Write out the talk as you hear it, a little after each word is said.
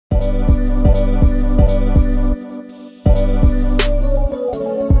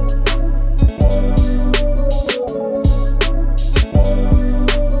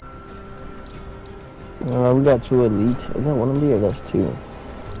No, we got 2 elites. Is that one of me or that's 2?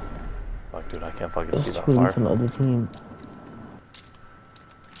 Fuck, dude, I can't fucking There's see 2 that far. elites on the other team.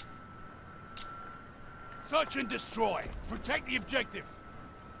 Search and destroy. Protect the objective.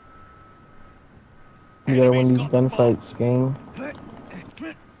 You gotta win these gunfights, gang.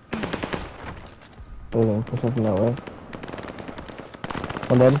 We're gonna push something that way.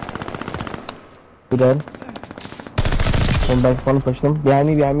 One dead. 2 dead. One back, one pushing him. Behind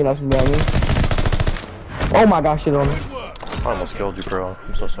me, last one behind me. Oh my gosh, shit on me. I almost killed you, bro.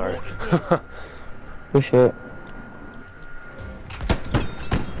 I'm so sorry. Good shit.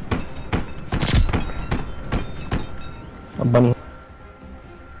 A bunny.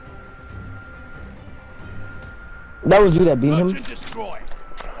 That was you that beat him?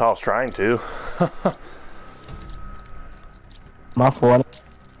 I was trying to. My fault.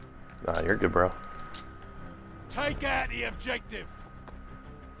 Nah, you're good, bro. Take out the objective.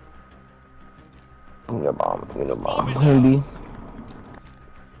 Give me the bomb. Give me the bomb. Hindi.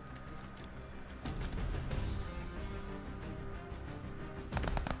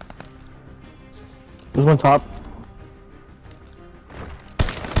 There's one top.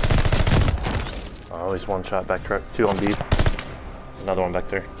 Oh, at least one shot back truck. 2 on B. Another one back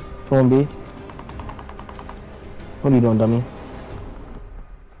there. 2 on B. What are you doing, dummy?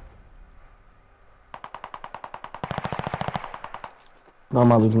 No, I'm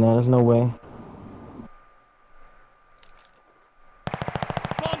not losing that. There's no way.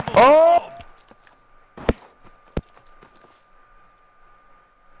 Oh!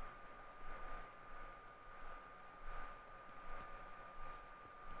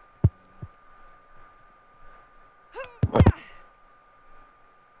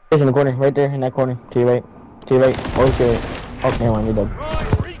 He's in the corner, right there, in that corner. To your right. To your right. Oh, to your right. Oh, never mind, you're dead. Right,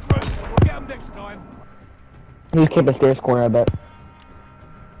 regroup. We'll get him next time. He's camping stairs corner, I bet.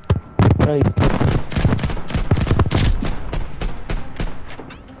 No,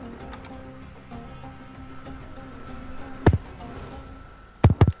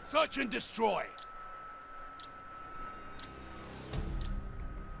 Search and destroy.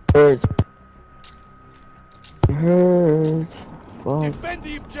 hurts. It hurts. Fuck. Defend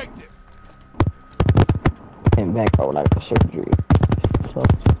the objective. Came back out like a surgery.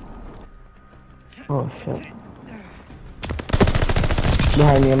 Sucks. Oh shit.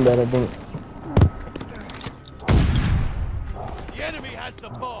 Behind me, I'm dead, I think. The enemy has the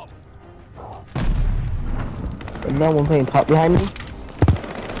bomb. And that one playing top behind me.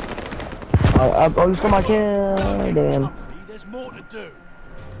 Oh, you stole my kill. Damn. There's more to do.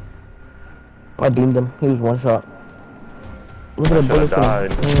 I beamed him. He was one shot. Look at the bullets.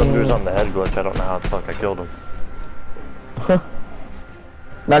 Died. Some dude's on the head glitch. I don't know how the fuck I killed him.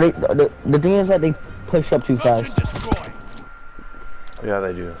 Now the thing is that they push up too fast. Yeah,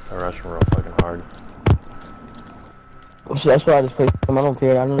 they do. They're rushing real fucking hard. So that's why I just play them. I don't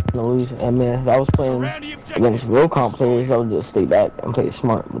care. I don't know lose. And man, if I was playing against real comp players, I would just stay back and play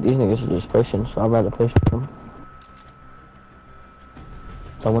smart. But these niggas are just pushing, so I'd rather push them.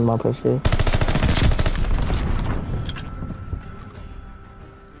 So I win my push here.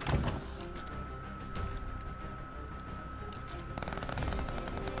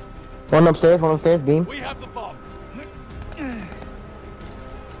 One upstairs, beam. We have the bomb.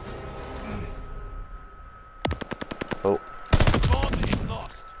 Oh. Bomb is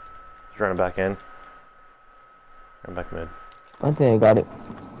lost. He's running back in. Running back mid. I think I got it.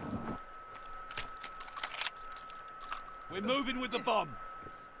 We're moving with the bomb.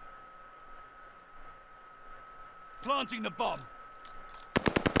 Planting the bomb.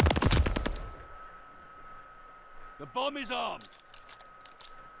 The bomb is armed.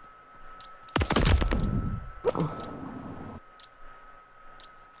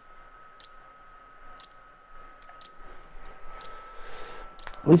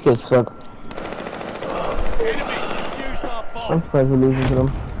 These guys suck. Enemy defused our bomb. I'm surprised we're losing to them.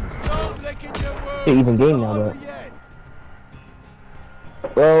 It's an even game now, though.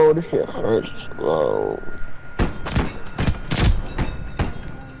 Bro, this shit hurts. Bro.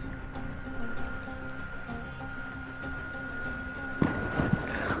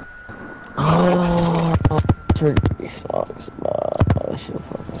 Oh, turkey sucks, bro. That shit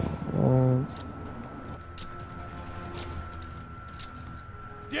fucking hurts.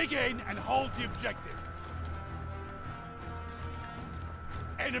 Dig in and hold the objective.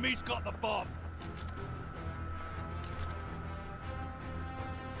 Enemy's got the bomb.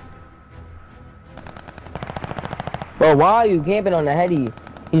 Bro, why are you camping on the heady?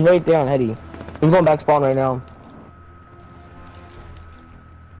 He's right there on heady. He's going back spawn right now.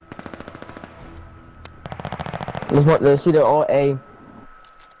 Let's see, they're all A.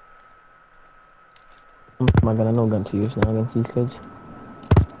 Oh my god, I know gun to use now against these kids.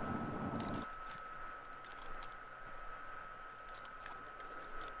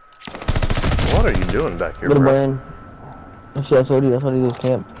 What are you doing back here, Little bro? man. That's what he does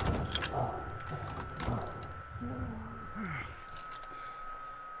camp.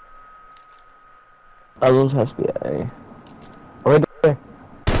 Oh, those has to be A. Right there.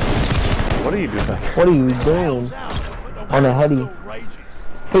 What are you doing back here? What are you doing? On a heady.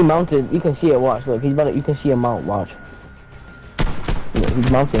 He mounted. You can see it. Watch. Look, he's about to, you can see him mount. Watch. Yeah,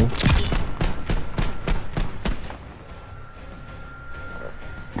 he's mounting.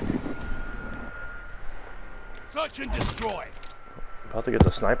 Search and destroy. About to get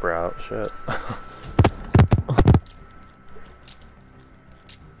the sniper out. Shit.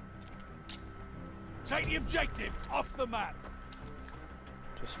 Take the objective off the map.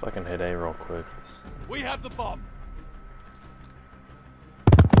 Just fucking hit A real quick. We have the bomb.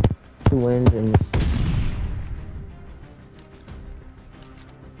 2 wins and.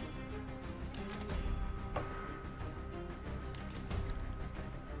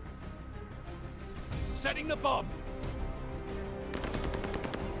 Setting the bomb.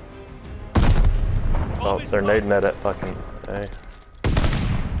 Oh, they're nading that at fucking A.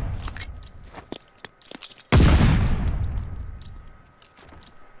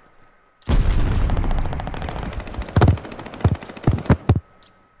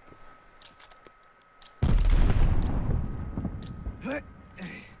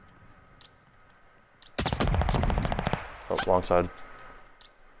 Oh, long side.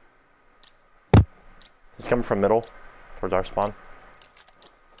 He's coming from middle, towards our spawn.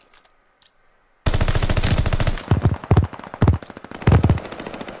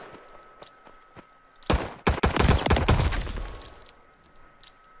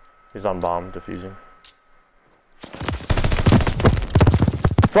 He's on bomb, defusing.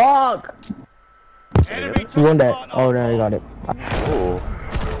 Fuck! Enemy He won that. top Oh, no, he got it. Oh,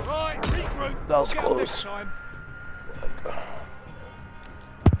 Right, regroup. that was We'll get 'em next close. time.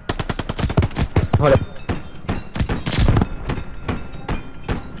 Hold it.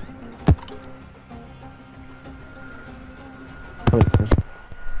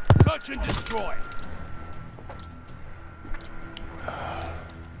 Search and destroy.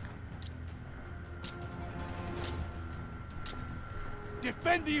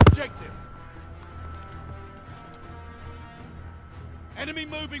 Defend the objective. Enemy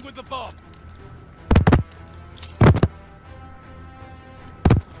moving with the bomb.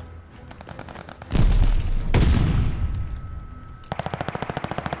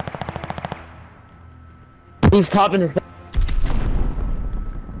 He's topping his.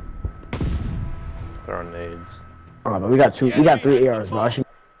 Throwing nades. Oh, but we got 2. We got 3 ARs, bro. I should.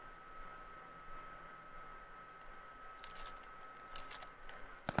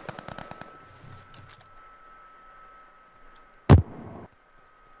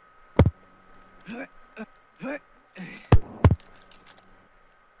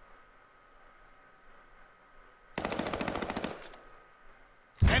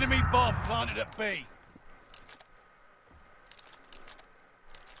 Enemy bomb planted at B.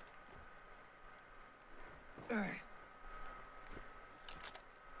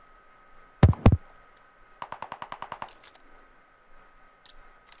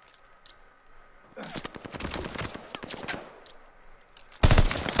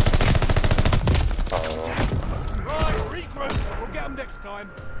 Right, regroup. We'll get them next time.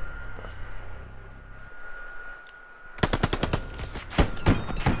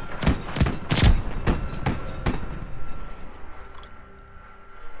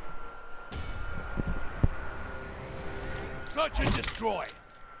 Search and destroy.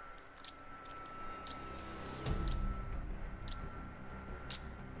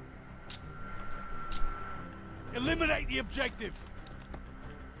 Eliminate the objective.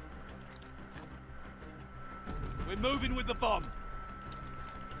 We're moving with the bomb.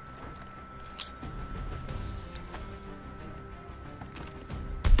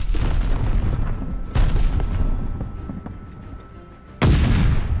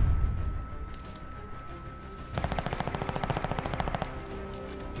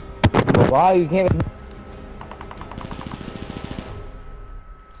 Why you can't?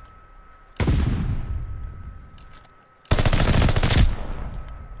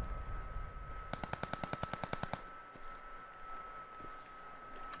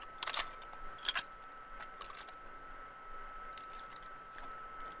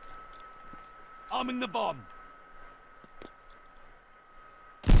 Arming the bomb.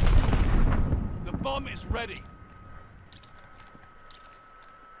 The bomb is ready.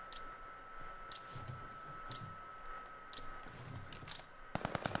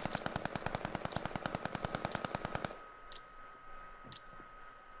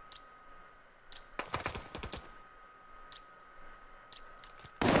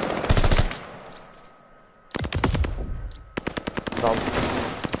 Tom.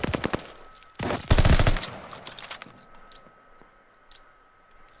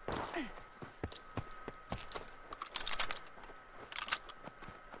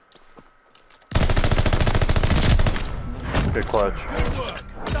 Good clutch. Good work.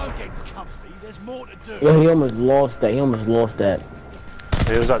 Don't get comfy. There's more to do. Yeah, he almost lost that. He almost lost that.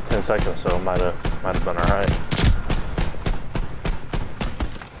 It was at 10 seconds, so might have been alright.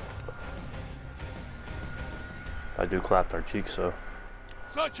 I do clap our cheeks, so.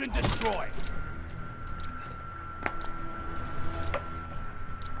 Search and destroy.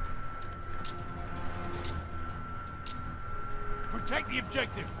 Protect the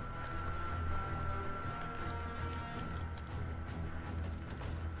objective.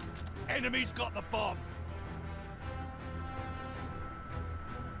 Enemy's got the bomb.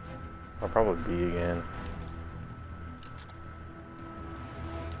 I'll probably be again.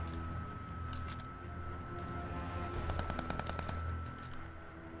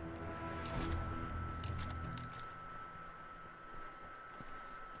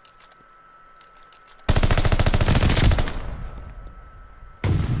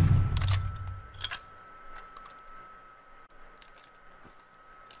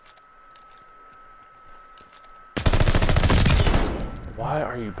 Why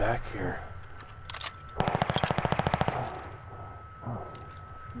are you back here?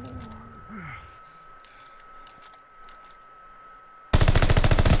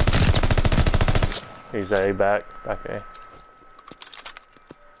 He's A, back A.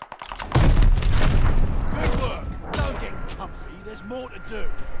 Good work. Don't get comfy. There's more to do.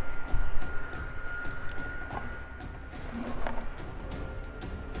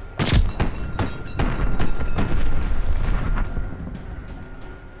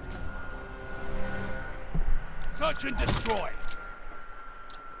 Search and destroy.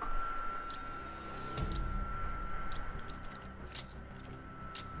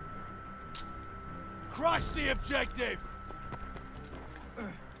 Crush the objective.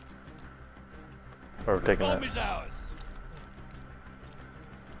 We're taking Bomb that. is ours.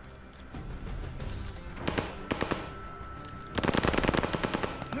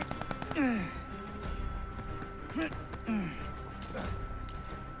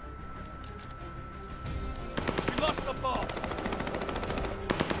 We lost the bomb.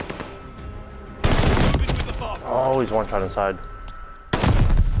 Moving with the bomb. Oh, he's one shot inside.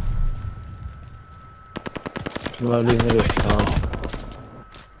 Well, these niggas,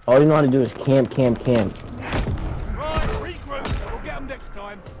 all you know how to do is camp. Right, regroup. We'll get them next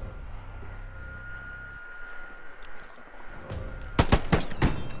time.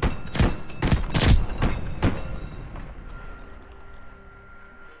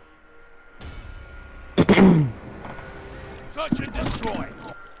 Search and destroy.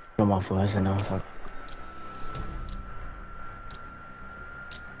 I'm off of now.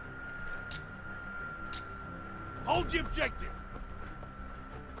 Hold the objective.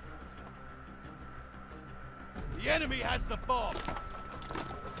 The enemy has the bomb.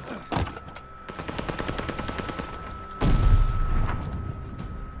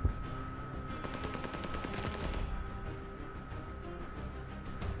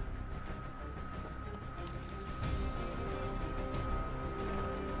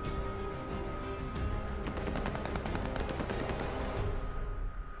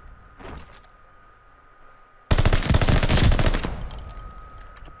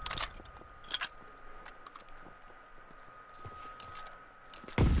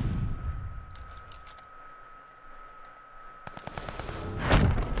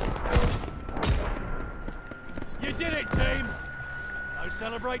 You did it, team. Don't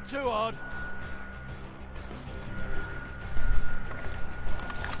celebrate too hard.